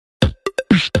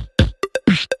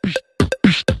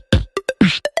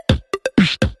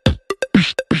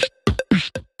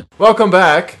Welcome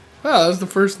back. Wow, that was the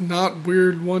first not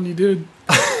weird one you did.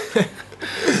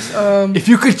 If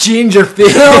you could change your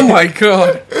fate. Oh my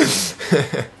god.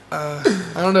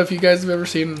 I don't know if you guys have ever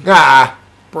seen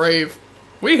Brave.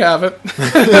 We haven't.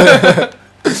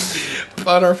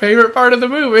 But our favorite part of the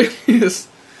movie is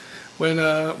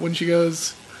when she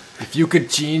goes, if you could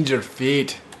change your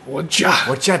fate, would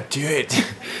ya do it?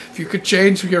 If you could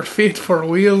change your feet for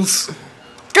wheels,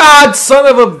 God, son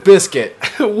of a biscuit.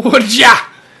 would ya?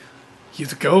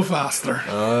 You'd go faster.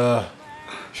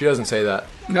 She doesn't say that.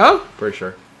 No? Pretty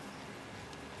sure.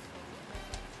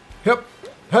 Yep.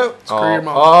 Oh. Screw your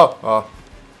mom. Oh.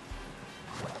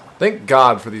 Thank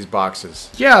God for these boxes.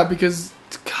 Yeah, because,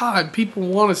 God, people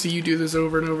want to see you do this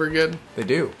over and over again. They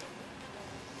do.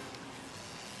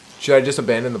 Should I just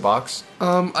abandon the box?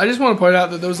 I just want to point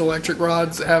out that those electric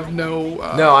rods have no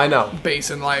no, I know. base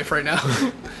in life right now.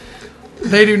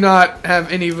 They do not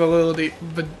have any validity.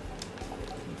 But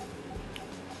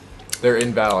they're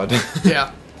invalid.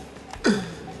 yeah.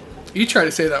 You try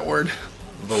to say that word.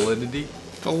 Validity?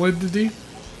 Validity?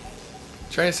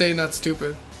 Try to say not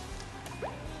stupid.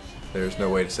 There's no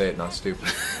way to say it not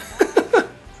stupid.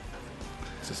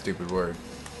 It's a stupid word.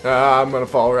 I'm gonna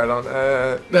fall right on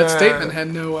that statement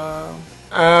had no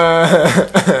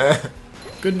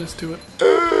goodness to it.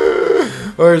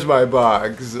 Where's my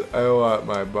box? I want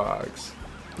my box.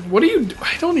 What do you do?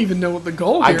 I don't even know what the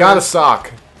goal here I got a is.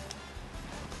 sock.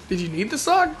 Did you need the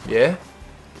sock? Yeah?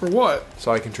 For what?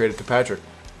 So I can trade it to Patrick.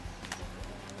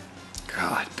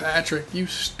 God, Patrick, you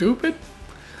stupid.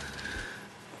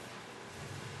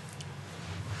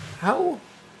 How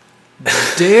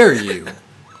dare you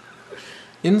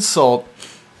insult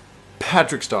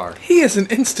Patrick Star? He is an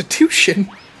institution.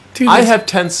 I have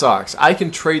 10 socks. I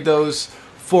can trade those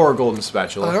for a golden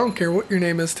spatula. I don't care what your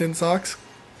name is, Tin Socks.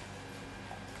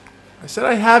 I said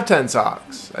I have 10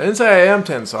 socks. I didn't say I am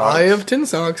 10 socks. I have 10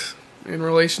 socks in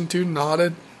relation to not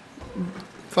a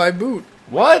 5 boot.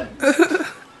 What?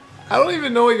 I don't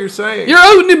even know what you're saying. You're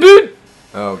out in the boot!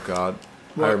 Oh, God.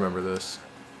 What? I remember this.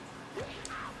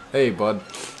 Hey, bud.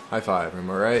 High five.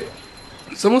 Am I right?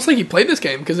 It's almost like you played this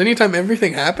game, because anytime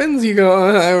everything happens, you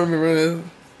go, I remember this.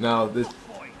 No, this...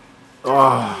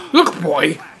 Oh. Look,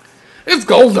 boy. It's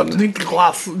golden.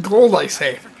 Glass. Gold, I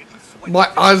say.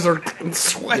 My eyes are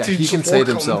sweaty. Yeah, he can say it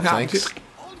himself, thanks.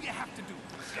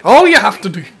 All you have to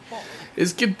do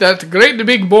is get that great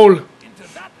big bowl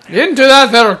into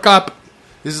that there cup.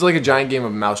 This is like a giant game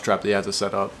of Mousetrap that you have to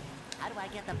set up.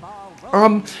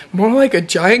 More like a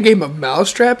giant game of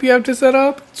Mousetrap you have to set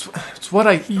up. It's what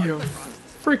I... You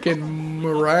freaking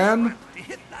moron.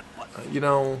 You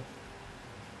know...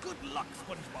 Good luck,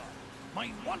 Spongebob. My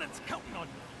wallet's counting on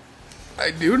you. I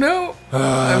do know.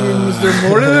 I mean, was there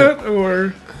more to that,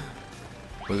 or...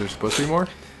 Was there supposed to be more?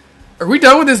 Are we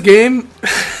done with this game?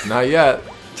 Not yet.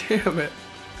 Damn it.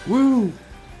 Woo!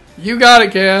 You got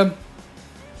it, Cam.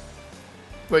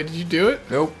 Wait, did you do it?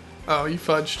 Nope. Oh, you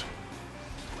fudged.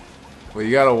 Well,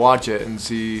 you gotta watch it and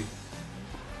see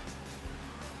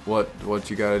what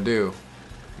you gotta do.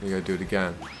 You gotta do it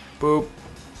again. Boop.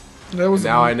 That was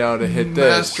now I know to hit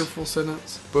this. Masterful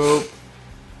sentence. Boop.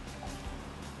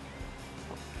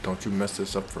 Don't you mess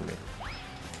this up for me.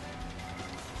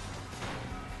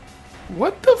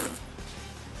 What the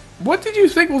what did you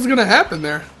think was gonna happen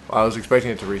there? I was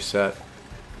expecting it to reset.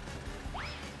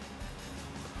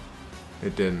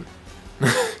 It didn't.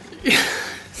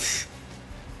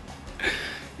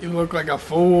 You look like a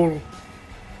fool.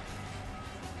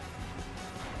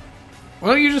 Why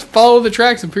don't you just follow the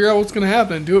tracks and figure out what's gonna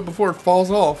happen and do it before it falls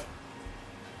off?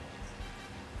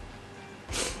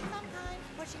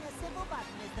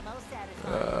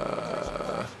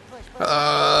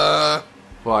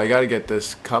 Well, I gotta get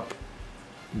this cup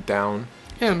down.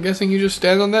 Yeah, I'm guessing you just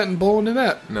stand on that and bowl into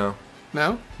that. No.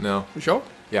 No? No. You sure?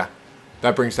 Yeah.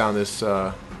 That brings down this,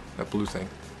 that blue thing.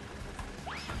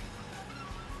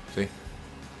 See?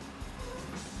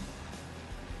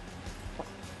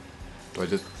 I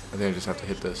think I just have to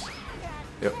hit this.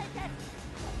 Yep.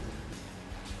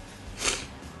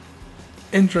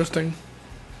 Interesting.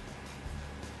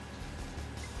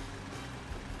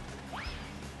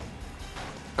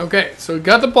 Okay, so we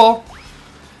got the ball.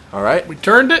 Alright. We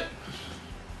turned it.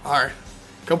 Alright.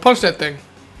 Go punch that thing.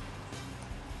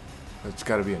 It's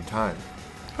gotta be in time.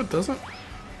 Oh, it doesn't.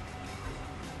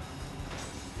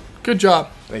 Good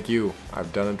job. Thank you.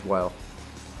 I've done it well.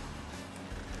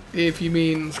 If you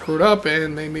mean screwed up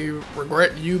and made me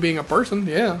regret you being a person,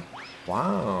 yeah.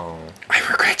 Wow. I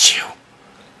regret you.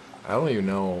 I don't even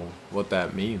know what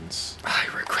that means. I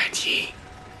regret ye.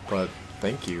 But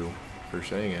thank you for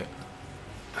saying it.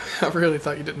 I really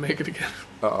thought you didn't make it again.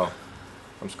 Uh-oh.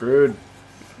 I'm screwed.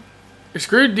 You're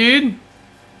screwed, dude.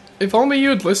 If only you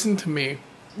had listened to me.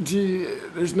 Gee,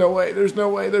 there's no way. There's no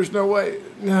way. There's no way.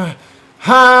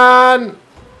 Han!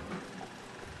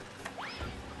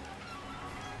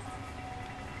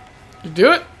 You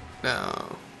do it?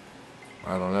 No.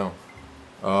 I don't know.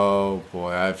 Oh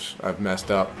boy, I've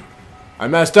messed up. I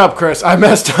messed up, Chris. I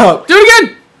messed up. Do it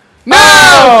again! No!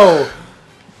 Oh!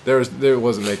 There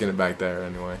wasn't making it back there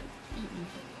anyway.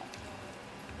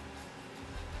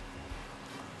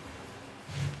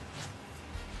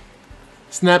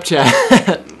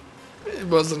 Snapchat. It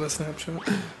wasn't a snapshot.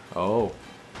 Oh.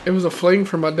 It was a fling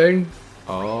for my ding.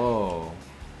 Oh.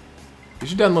 You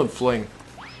should download Fling.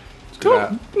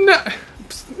 Don't.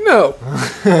 No.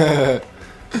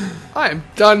 I am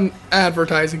done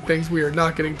advertising things we are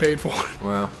not getting paid for.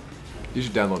 Well, you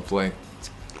should download Fling.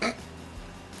 It's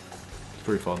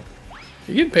pretty fun.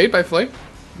 You getting paid by Fling?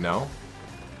 No.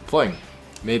 Fling.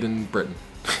 Made in Britain.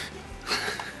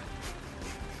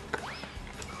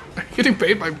 Are you getting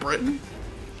paid by Britain?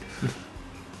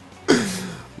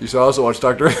 You should also watch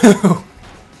Doctor Who.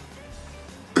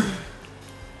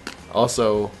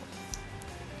 Also,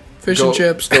 Fish and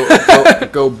chips.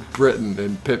 go Britain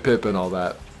and Pip and all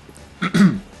that.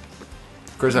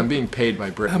 Chris, I'm being paid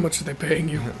by Britain. How much are they paying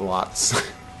you? Lots.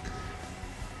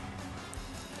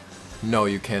 No,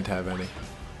 you can't have any.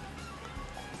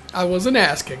 I wasn't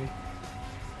asking.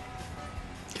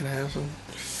 Can I have some?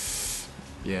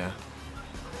 Yeah.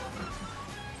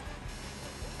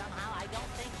 Somehow I don't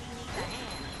think he needs a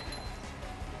hand.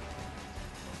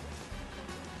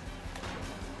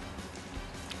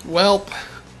 Welp.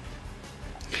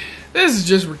 This is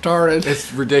just retarded.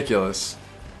 It's ridiculous.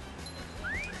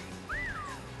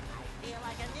 Feel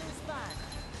like a new sponge.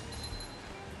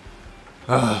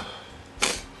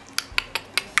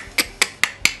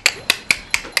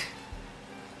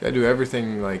 Gotta do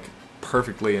everything, like,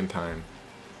 perfectly in time.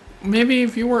 Maybe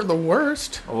if you weren't the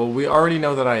worst. Well, we already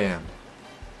know that I am.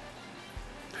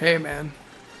 Hey, man.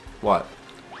 What?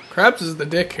 Krabs is the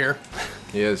dick here.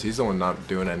 He is. He's the one not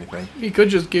doing anything. He could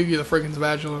just give you the friggin'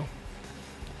 spatula.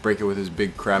 Break it with his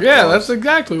big crab Yeah, claws. that's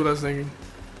exactly what I was thinking.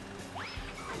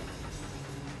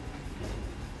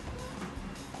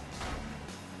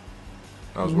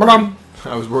 I was worried. Blum.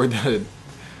 I was worried that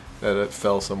it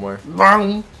fell somewhere.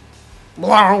 Blum.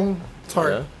 Blum.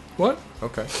 Sorry. Yeah? What?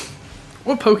 Okay.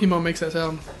 What Pokemon makes that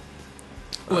sound?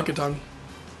 Lickitung.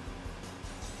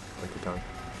 Lickitung.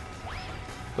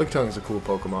 Lickitung is a cool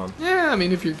Pokemon. Yeah, I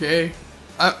mean, if you're gay.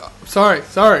 Sorry.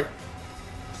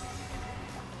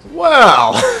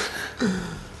 Wow!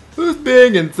 Who's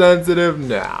being insensitive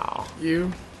now?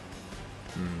 You?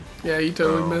 Yeah, you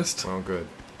totally Oh, missed. Oh, good.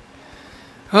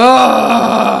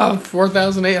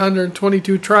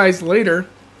 4,822 tries later.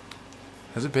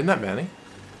 Has it been that many?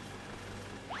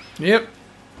 Yep.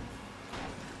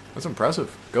 That's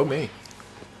impressive. Go me.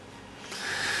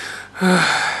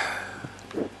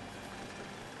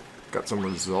 Got some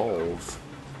resolve.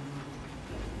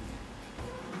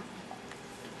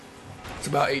 It's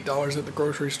about $8 at the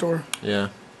grocery store. Yeah.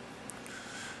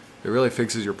 It really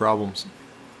fixes your problems.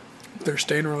 They're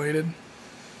stain related.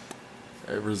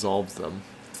 It resolves them.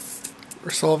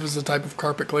 Resolve is a type of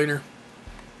carpet cleaner.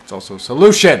 It's also a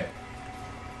solution.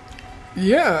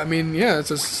 Yeah, I mean, yeah, it's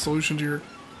a solution to your...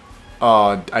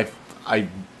 I'm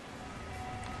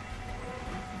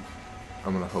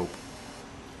gonna hope.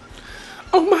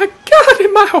 Oh my god,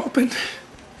 am I hoping?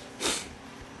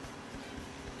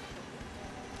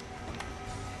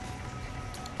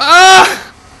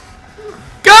 Ah!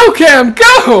 Go, Cam,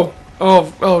 go!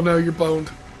 Oh no, you're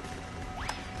boned.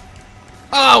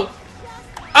 Oh!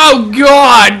 Oh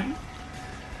god!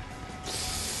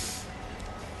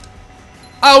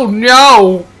 Oh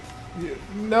no!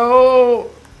 No.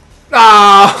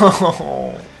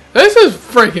 Oh. This is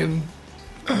freaking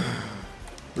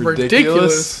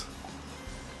ridiculous.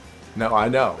 No, I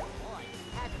know.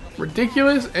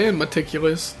 Ridiculous and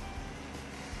meticulous.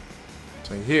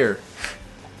 So here,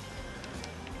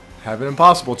 have an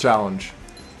impossible challenge.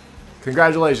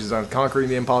 Congratulations on conquering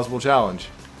the impossible challenge.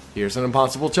 Here's an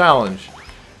impossible challenge.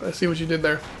 I see what you did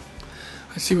there.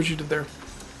 I see what you did there.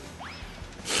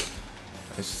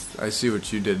 I see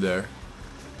what you did there.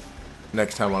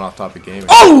 Next time on Off Topic Gaming.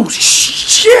 Oh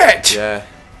shit! Yeah,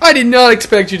 I did not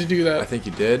expect you to do I that. think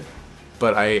you did.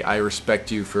 But I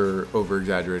respect you for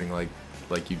over-exaggerating like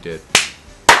you did.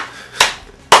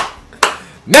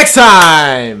 Next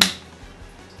time!